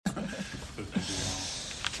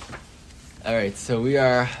All right, so we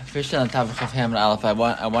are officially on top of Chav Ham and Aleph. I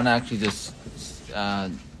want to actually just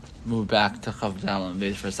move back to Chav Dalet and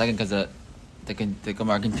Beis for a second because the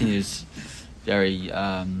Gemara continues very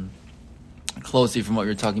closely from what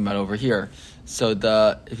you're talking about over here. So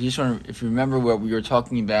if you remember what we were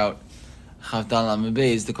talking about Chav Dalet and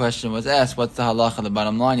Beis, the question was asked: what's the halacha? The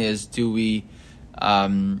bottom line is: do we,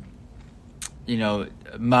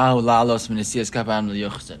 Mahu lalos minasiyas kapam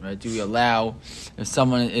liyuchsin, right? Do we allow, if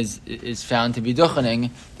someone is found to be duchening,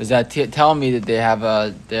 does that tell me that they have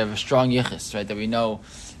a strong yichus, right? That we know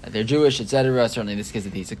that they're Jewish, etc. Certainly in this case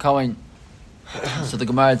that he's a Kohen. So the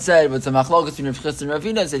Gemara had said, what's the machlokas between Rav Chisda and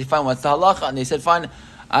Ravina? Said, fine, what's the halacha? And they said, fine,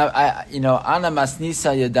 ana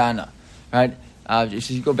masnisa yadana, right?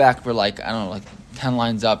 If you go back for 10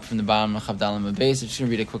 lines up from the bottom of Chav Dalet and Beis, I'm just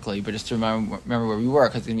going to read it quickly, but just to remember where we were,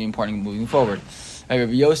 because it's going to be important moving forward. Right,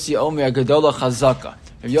 Rabbi Yossi Omer Gedola Chazaka.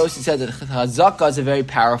 Rabbi Yossi said that Chazaka is a very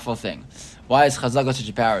powerful thing. Why is Chazaka such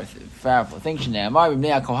a powerful thing? Shnei Amar,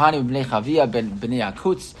 B'nei HaKohanim, B'nei Chavia, B'nei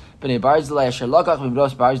HaKutz, B'nei Barzilai, Asher Lokach,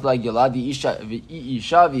 B'nei Barzilai, Yoladi Isha,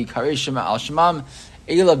 V'yikarei Shema Al Shemam,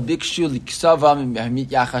 Eila Bikshu Liksavam Hamit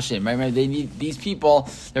Yachashim. Right? They need these people.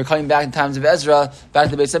 They're coming back in times of Ezra, back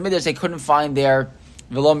to the Beis Hamikdash. They couldn't find their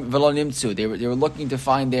Velo Nimtzu. They were looking to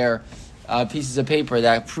find their pieces of paper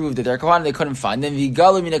that proved that they're Kohanim. They couldn't find. Then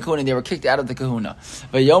Vigalu Mina Kahuna. They were kicked out of the Kahuna.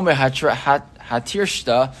 But Yomer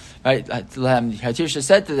Hatirshta, right? Hatirshta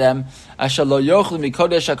said to them, "Ashalo Yochlu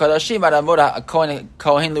Mikodesh Hakadashim Adamot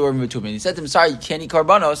Kohen Lurim V'Tumim." He said to them, "Sorry, you can't eat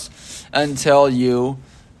korbanos until you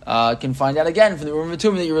can find out again from the Urim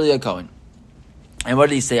V'Tumim that you're really a Kohen." And what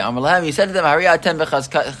did he say? He said to them, "Hari atem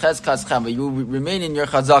b'chazkaschem, but you remain in your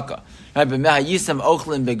chazaka." Right? But mehayisam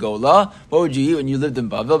ochlin begola. What would you eat when you lived in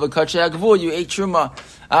Bavel? B'kachay agvul, you ate truma.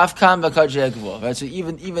 Afkan b'kachay agvul. Right? So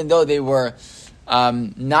even though they were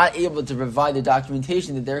not able to provide the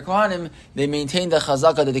documentation that they're kohanim, they maintained the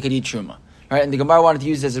chazaka that they could eat truma. Right? And the Gemara wanted to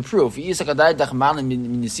use it as a proof. And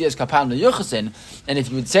if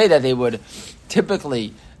you would say that they would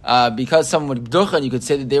typically, because someone would duchen, you could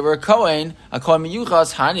say that they were a Kohen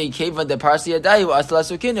miyuchas, hani, kevan de parsi adayu,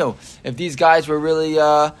 aslasukinu. If these guys were really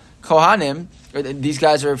Kohanim, these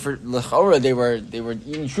guys were for Lechora, they were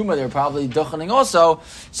eating Truma, they were probably duchening also,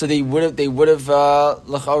 so they would have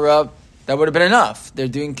Lechora, that would have been enough. They're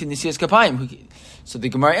doing Kinesias Kapayim. So the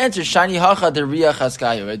Gemara answers, Shani Hacha de Riyah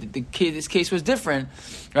Chaskayu. Right? This case was different.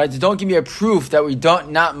 Right? So don't give me a proof that we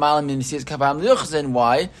don't not malam Kinesias Kapayim Liuchzin.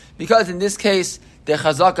 Why? Because in this case, the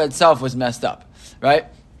Chazaka itself was messed up. Right?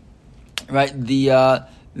 Right?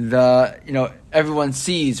 Everyone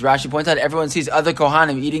sees, Rashi points out, everyone sees other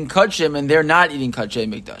Kohanim eating Kachim and they're not eating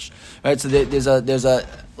Kachim Mikdash. Right? So there's an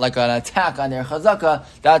attack on their Chazaka.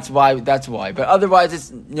 That's why. But otherwise,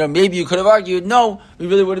 it's, maybe you could have argued, no, we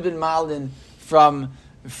really would have been Malin from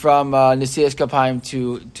Nesias Kapayim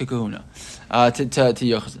to Kahuna, to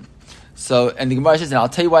Yochazin. So, and the Gemara says, and I'll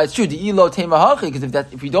tell you why it's true. The ilo tema hachi, because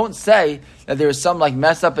if we don't say that there is some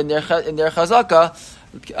mess up in their chazaka,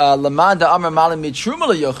 lamanda amar malim mitruma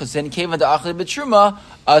leyochasin kevan da achli mitruma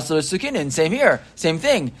asur sukinin. Same here, same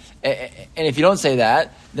thing. And if you don't say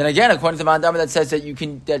that, then again, according to the Mandama that says that you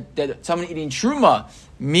can that someone eating truma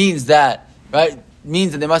means that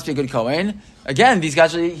they must be a good Kohen. Again, these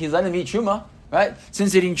guys he's letting them eat truma. Right?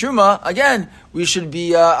 Since eating truma, again, we should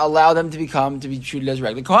be allow them to be treated as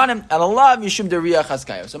regular kohanim. And Allah mishum deriyah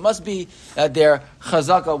chaskayo. So it must be that their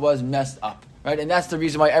chazaka was messed up, right? And that's the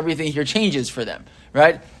reason why everything here changes for them,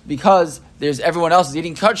 right? Because there's everyone else is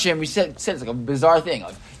eating kachim. We said it's like a bizarre thing.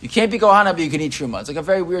 Like, you can't be kohanim, but you can eat truma. It's like a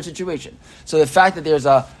very weird situation. So the fact that there's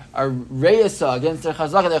a reyesa against their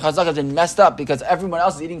chazaka has been messed up because everyone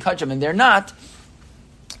else is eating kachim and they're not.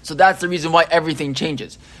 So that's the reason why everything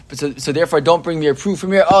changes. But so therefore, don't bring me a proof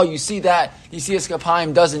from here. Oh, you see that? You see,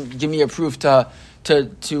 Eskapayim doesn't give me a proof to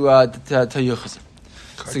Yuchas.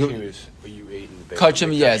 Kachim is what you ate in the base.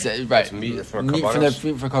 Kachim, yes, right. It's meat for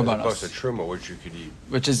korbanos. As opposed to truma, which you could eat.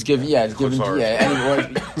 Which is given,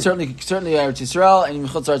 certainly to Israel and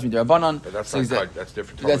Michutzaretz Midrabanan. But that's different.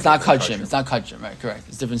 That's not kachim. It's not kachim, right? Correct.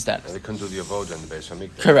 It's different status. And they couldn't do the avodah in the base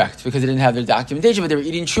hamikdash. Correct, because they didn't have their documentation, but they were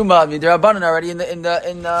eating truma Midrabanan already in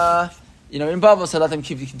Bavel, so let them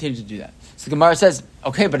continue to do that. So the Gemara says,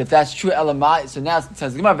 okay, but if that's true, Elamai. So now it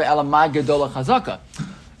says the Gemara, Elamai Gedola Chazaka.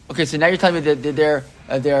 Okay, so now you're telling me that their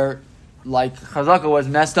Chazaka was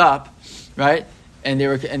messed up, right? And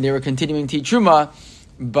they were continuing to eat truma,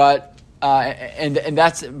 but the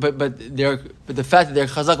fact that their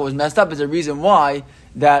Chazaka was messed up is a reason why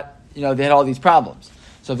that they had all these problems.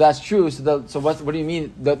 So if that's true, so what do you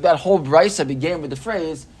mean? That whole brisa began with the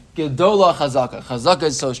phrase Gedola Chazaka. Chazaka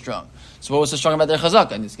is so strong. So what was so strong about their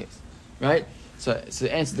Chazaka in this case, right? So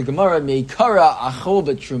the answer to the Gemara, meikara achol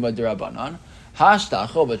b'truma derabanan, hashta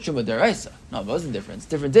achol b'truma deraisa. No, there wasn't a difference.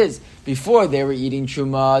 Difference is, before they were eating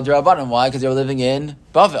truma derabanan. Why? Because they were living in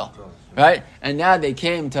Bavel, right? And now they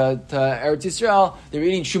came to Eretz Yisrael, they were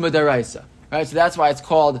eating truma deraisa, right? So that's why it's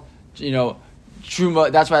called,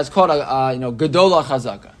 truma, that's why it's called gedola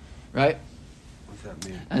chazaka, right? What's that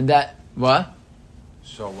mean? And that, what?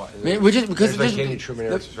 So what? Which is because like eating truma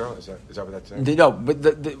in Eretz Yisrael? Is that what that's saying? No, but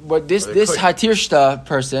what this Hatirshta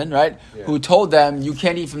person, right, who told them you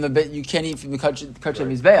can't eat from the kachim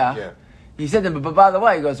mizbeach. Yeah. He said to them, but by the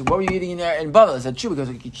way, he goes, what were you eating in there in Bavel? I said, truma. He goes,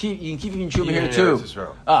 you can keep eating truma here too.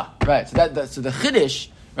 Right. So the chiddush,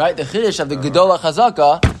 right, the chiddush of the gedola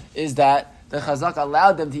chazaka is that the chazaka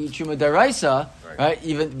allowed them to eat truma deraisa, right,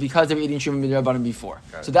 even because they were eating truma midrabanan before.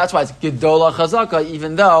 So that's why it's gedola chazaka,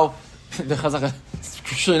 even though the chazaka is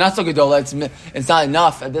actually not so gedola. It's not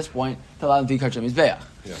enough at this point to allow them to eat kachim mizbeach.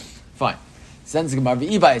 Yeah. Fine. Sends the Gemara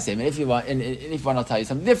v'ibay. And if you want, I'll tell you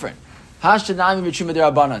something different. Hashtanami b'truma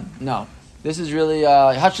derabanan. No. This is really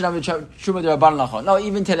Hashtanami b'truma derabanan lachon. No,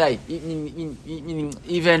 even today, meaning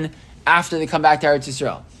even after they come back to Eretz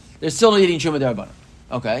Yisrael, they're still eating truma derabanan.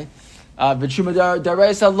 Okay. B'truma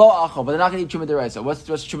deraisa lo achol, but they're not going to eat truma deraisa. What's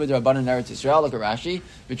truma derabanan in Eretz Yisrael? Look at Rashi.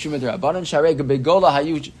 B'truma derabanan sharei begola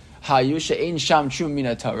hayu she'ein sham trum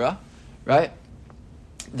mina Torah, right?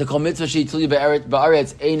 The kol mitzvah she'itlu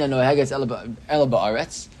ba'aretz eina noheges ela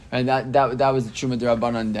ba'aretz, and that was the truma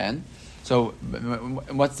derabanan then. So,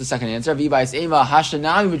 what's the second answer? V'ibais ema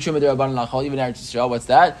hashanami b'truma derabanan lachol even Eretz Yisrael. What's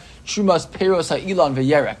that? Trumas peros ha'ilan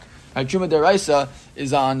v'yerek. Right, truma deraisa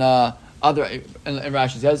is on other in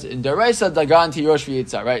Rashi says in deraisa dagan tirosh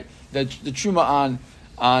v'yitzah. Right, the truma on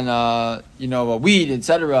weed,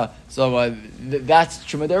 etc. So that's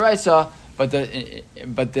truma deraisa, but the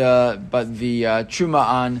truma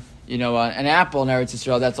on an apple in Eretz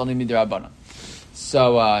Yisrael, that's only midrabanan.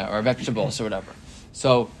 So or vegetables or whatever.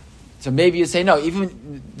 So maybe you say no.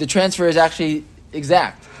 Even the transfer is actually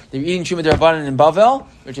exact. They're eating truma derabanan in Bavel,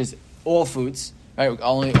 which is all foods. Right,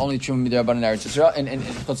 only truma midrabanan in Eretz Yisrael and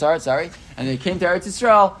Chutz La'aretz, sorry. And they came to Eretz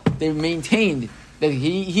Yisrael. They maintained that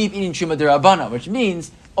he eating truma derabana, which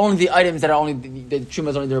means only the items that are only the truma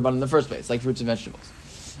is only derabana in the first place, like fruits and vegetables.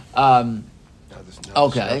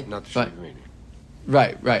 Okay, not the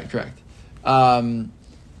right, correct.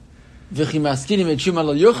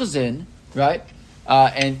 Right,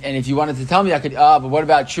 and if you wanted to tell me, I could. But what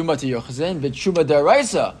about truma to yochazin? But truma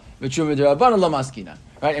deraisa, but truma derabana lo maskina.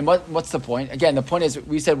 Right, and what's the point? Again, the point is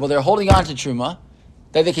we said, well, they're holding on to truma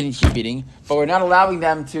that they can keep eating, but we're not allowing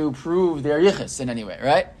them to prove their yichus in any way,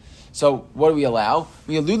 right? So what do we allow?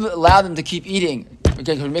 We allow them to keep eating.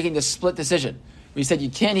 Again, we're making this split decision. We said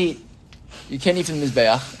you can't eat from the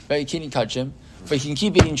mizbeach, right? You can't eat kachim, but you can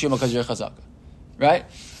keep eating truma because you're chazaka, right?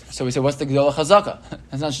 So we said, what's the gedola chazaka?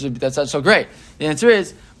 That's not so great. The answer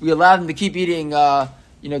is we allow them to keep eating. So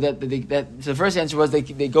the first answer was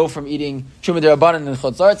they go from eating truma derabanan and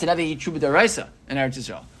Chutz La'aretz, and now they eat truma deraisa in Eretz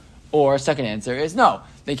Yisrael. Or second answer is no,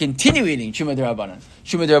 they continue eating truma derabanan and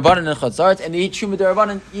Chutz La'aretz, and they eat truma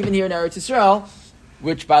derabanan even here in Eretz Yisrael,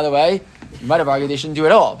 which, by the way, you might have argued they shouldn't do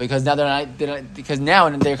it all because now because now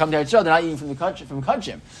when they come to Eretz Yisrael, they're not eating from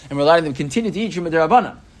kachim, and we're letting them continue to eat truma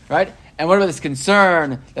derabanan, right? And what about this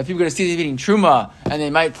concern that people are going to see them eating truma and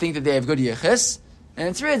they might think that they have good yichus? And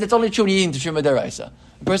it's really it's only true when eating the truma deraisa.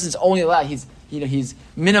 The person's only allowed, he's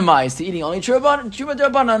minimized to eating only truma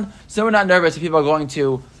derabanan, so we're not nervous if people are going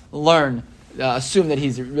to assume that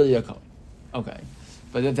he's really a kohen. Okay.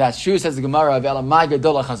 But if that's true, says the Gemara of Elamai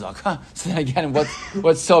Gedola Chazaka. So then again,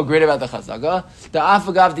 what's so great about the Chazaka? The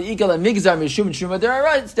Afagav, the Ikal, and Migzar, Mishum, Truma,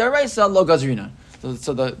 Deraisa, Lo Gazrina.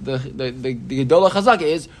 So the Gedola Chazaka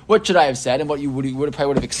is, what should I have said, and what you would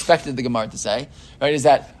have expected the Gemara to say, right, is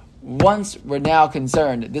that once we're now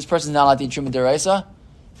concerned, this person's not allowed to eat Truma Deraisa,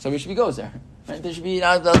 so we should be goes there. Right? They should be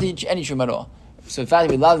not allowed to eat any Truma at all. So in fact,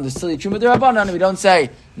 we allow them to still eat Truma Derabanan, and we don't say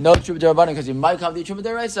no Truma Derabanan because you might come to eat Truma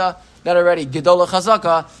Deraisa, that already Gedola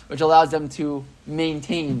Chazaka, which allows them to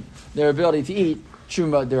maintain their ability to eat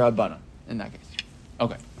Truma Derabanan in that case.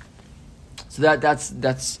 Okay. So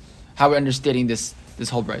that's how we're understanding this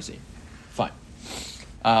whole brayse. Fine.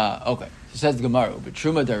 Okay. So says the Gemara, but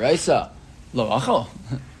Truma Deraisa, lo achol.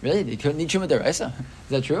 Really? They couldn't eat Truma Deraisa? Is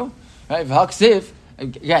that true? Right? V'haksiv,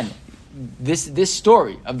 again, this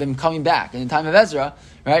story of them coming back in the time of Ezra,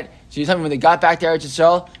 right? So you're telling me when they got back to Eretz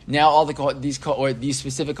Yisrael, now all these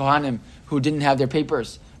specific Kohanim who didn't have their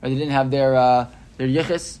papers, or they didn't have their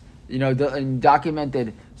yichus,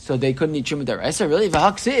 documented, so they couldn't eat Truma Deraisa. Really?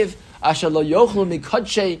 V'haksiv asher lo yochlu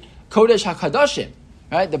mikadshe kodesh hakadashim.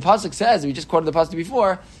 Right? The pasuk says, we just quoted the pasuk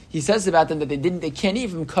before, he says about them that they can't eat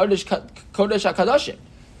from Kodesh HaKadoshim,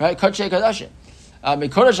 right? Kodesh HaKadoshim.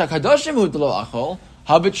 Kodesh HaKadoshim hu d'lo achol,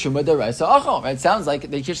 habit shuma deraisa achol, right? It sounds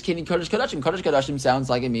like they just can't eat Kodesh Kadashim. Kodesh Kadashim sounds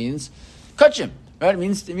like it means kachim, right? It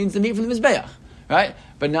means the meat from the Mizbeach, right?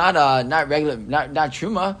 But not regular, not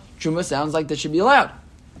truma. Truma sounds like that should be allowed.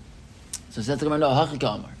 So it says the Gemara, no,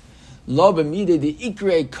 hachikamar. Lo b'mide the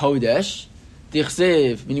ikre kodesh,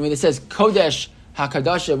 dichsev, meaning when it says kodesh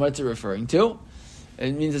hakadashim, what's it referring to?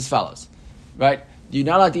 It means as follows, right? You're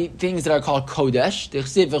not allowed to eat things that are called kodesh.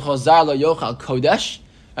 Dichsev v'chozar lo yochal kodesh.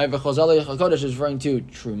 Right, v'chozar lo yochal kodesh is referring to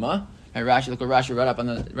truma. And Rashi, look what Rashi right up on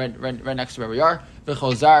the right next to where we are.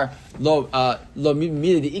 V'chozar lo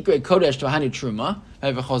mide the ikre kodesh to hani truma.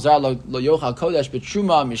 V'chozar lo yochal kodesh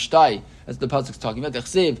b'truma mishtai. That's the pasuk's talking about.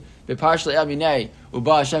 Dichsev v'parshli aminei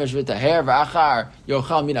uba shemesh v'taher v'achar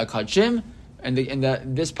yochal mina kachim. And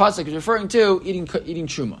this pasuk is referring to eating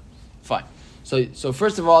truma. Fine. So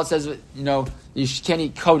first of all, it says you can't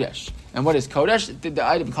eat kodesh. And what is kodesh? The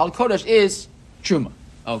item called kodesh is truma.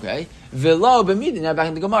 Okay. Velo b'midi. Now back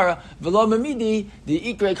in the Gemara. Velo b'midi the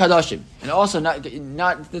ikre kadashim, and also not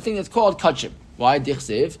the thing that's called kachim. Why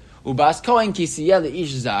dichsev ubas kohen kisiyel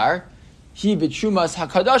ish zar he b'trumas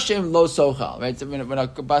hakadashim lo sochal. Right. So when a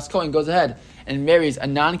bas kohen goes ahead and marries a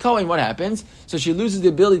non-kohen, what happens? So she loses the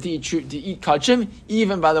ability to eat kachim.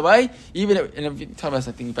 Even, by the way, and if you talk about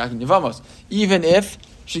something back in Yevamos, even if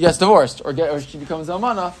she gets divorced or she becomes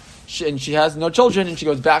almana, and she has no children, and she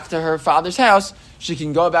goes back to her father's house, she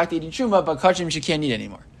can go back to eating truma, but kachim she can't eat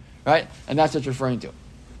anymore, right? And that's what it's referring to.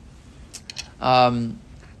 So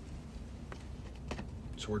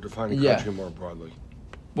we're defining kachim more broadly.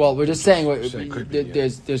 Well, we're just saying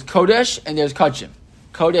there's kodesh and there's kachim.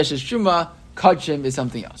 Kodesh is truma, kachim is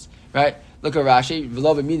something else, right? Look at Rashi.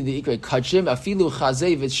 V'lo b'midi ikre kachim afilu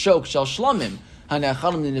chazei v'shok shel shlomim. Right, that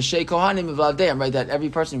every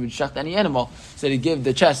person would shecht any animal, so they give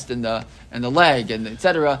the chest and the leg and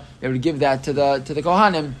etc. They would give that to the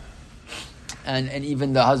kohanim, and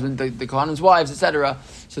even the husband, the kohanim's wives, etc.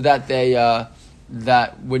 So that they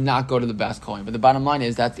that would not go to the bas kohen. But the bottom line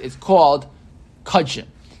is that it's called kachim,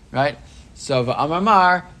 right? So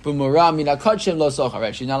v'amar b'mura mina kachim lo socha.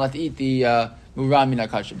 Right, she's not allowed to eat the mura mina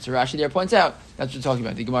kachim. So Rashi there points out that's what we're talking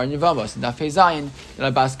about. The Gemara in Yevamos, Daf Pei Zayin, that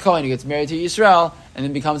a bas kohen who gets married to Yisrael and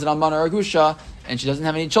then becomes an almana or a gusha, and she doesn't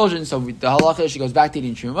have any children, so the halacha is she goes back to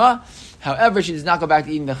eating truma. However, she does not go back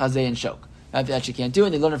to eating the chazei and shok. That she can't do,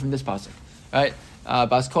 and they learn it from this pasuk, right?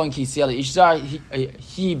 Bas kohen ki siel ishzar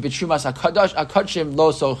he b'trumas akachim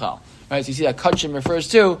lo sochal. Right, so you see that kachim refers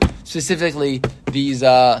to specifically these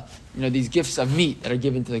these gifts of meat that are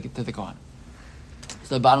given to the kohen.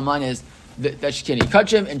 So the bottom line is that she can't eat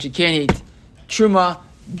kachim and she can't eat truma.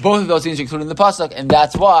 Both of those things are included in the pasuk, and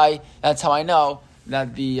that's how I know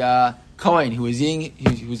that the kohen who was eating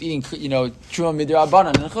truma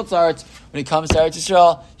midrabanan and chutz la'aretz, when he comes to Eretz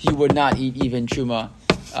Yisrael, he would not eat even truma.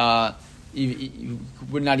 He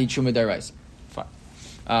would not eat truma deraisa. Fine.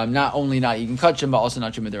 Not only not eating kachim, but also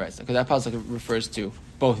not truma deraisa, because that pasuk refers to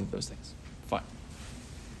both of those things. Fine.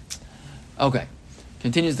 Okay.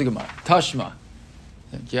 Continues the Gemara. Tashma.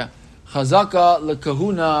 Yeah. Chazaka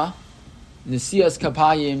lekahuna nesias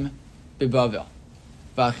kapayim bebavel,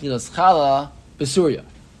 v'achilas chala besurya,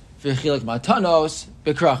 v'chilak matanos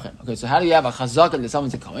bekrachin. Okay, so how do you have a chazaka that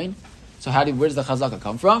someone's a kohen? So where does the chazaka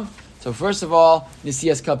come from? So first of all,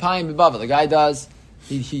 nesias kapayim bebavel. The guy does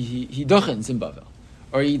he duchens in Bavel,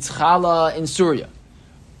 or he eats chala in Surya,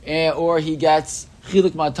 or he gets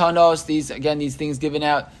chilak matanos. These things given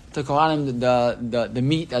out to kohanim, the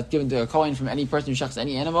meat that's given to a kohen from any person who shechs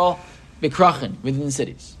any animal, bekrachin within the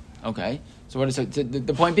cities. Okay, so what is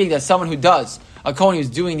the point being that someone who does a kohen who's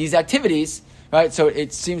doing these activities, right? So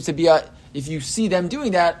it seems to be if you see them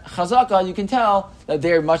doing that chazaka, you can tell that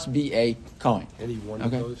there must be a kohen. Any one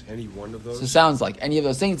of those. So it sounds like any of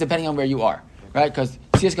those things, depending on where you are, right? Because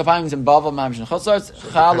siyas kapayim is in Bavel, mamish and chutzlarts.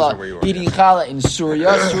 Chala, eating chala in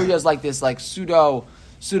Surya. Surya is like this, pseudo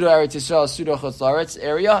Eretz Yisrael, pseudo chutzlaretz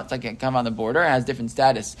area. It's like kind of on the border. It has different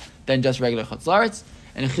status than just regular chutzlaretz.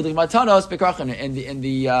 And chilik matanos bekrachin, and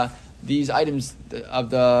these items of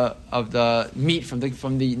the meat from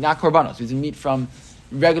the not korbanos, it's meat from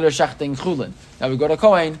regular shechting chulin that we go to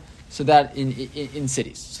kohen, so that in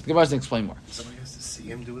cities. So the Gemara doesn't explain more. Somebody has to see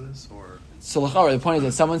him do this, or so the point is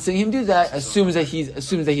that someone seeing him do that assumes that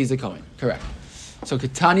he's a kohen. Correct. So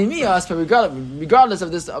katani mias, but regardless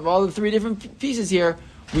of all the three different pieces here,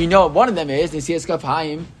 we know one of them is nesias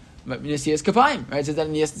kapayim. Nesias kapayim, right? So that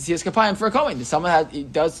nesias kapayim for a kohen. If someone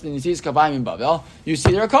does nesias kapayim in Bavel, you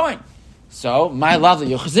see they're a kohen. So my lovely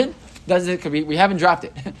yochazin we haven't dropped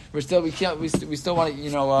it. We still want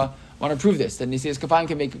to want to prove this, that Nisias Kapayim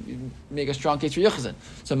can make a strong case for Yochazin.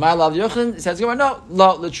 So my love Yochazin says, no,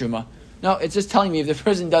 lo l'truma. No, it's just telling me if the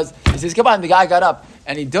person does Nisias Kapayim, the guy got up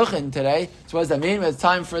and he duchin today. So what does that mean? When it's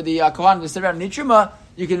time for the Kohanim to sit around and eat truma,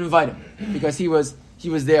 you can invite him because he was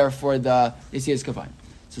there for the Nisias Kapayim.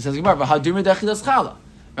 So it says Gemara, but how do we dechilas chala,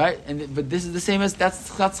 right? But this is the same as that's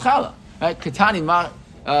chala, right? Katani ma,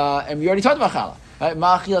 and we already talked about chala, right?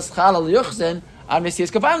 Ma chilas chala liyuchzen.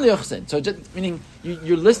 So just meaning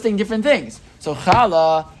you're listing different things. So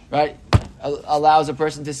chala, right, allows a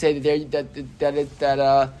person to say that they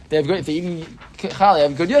have good. If they're eating chala, they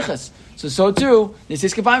have good yichas. So too,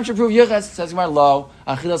 nisis kavayim should prove yichas. Says Gemara lo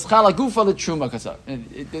achilas chala gufa the truma kasar.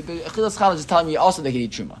 The achilas chala is just telling me also they can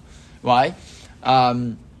eat truma. Why?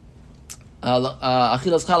 Achilas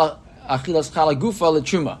chala gufa the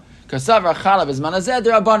truma. Kasavar chala is manazeh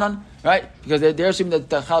derabanan. Right? Because they're assuming that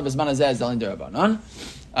the chalab is manazeh is only derabanan.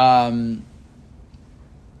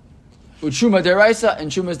 Uchuma deraisa and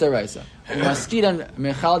chuma is deraisa. Maskidan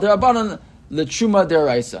mechal derabanan lechuma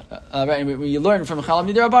deraisa. Right? And when you learn from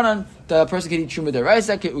chalab derabanan, the person can eat chuma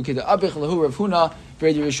deraisa. Ukid abich lahu Rav Huna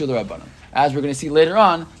brei Yishu derabanan. As we're going to see later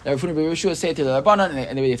on, that Rav Huna brei Yishu say to the derabanan,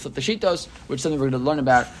 and they flip the shitos, which is something we're going to learn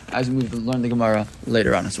about as we move to learn the Gemara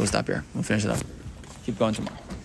later on. So we'll stop here. We'll finish it up. Keep going tomorrow.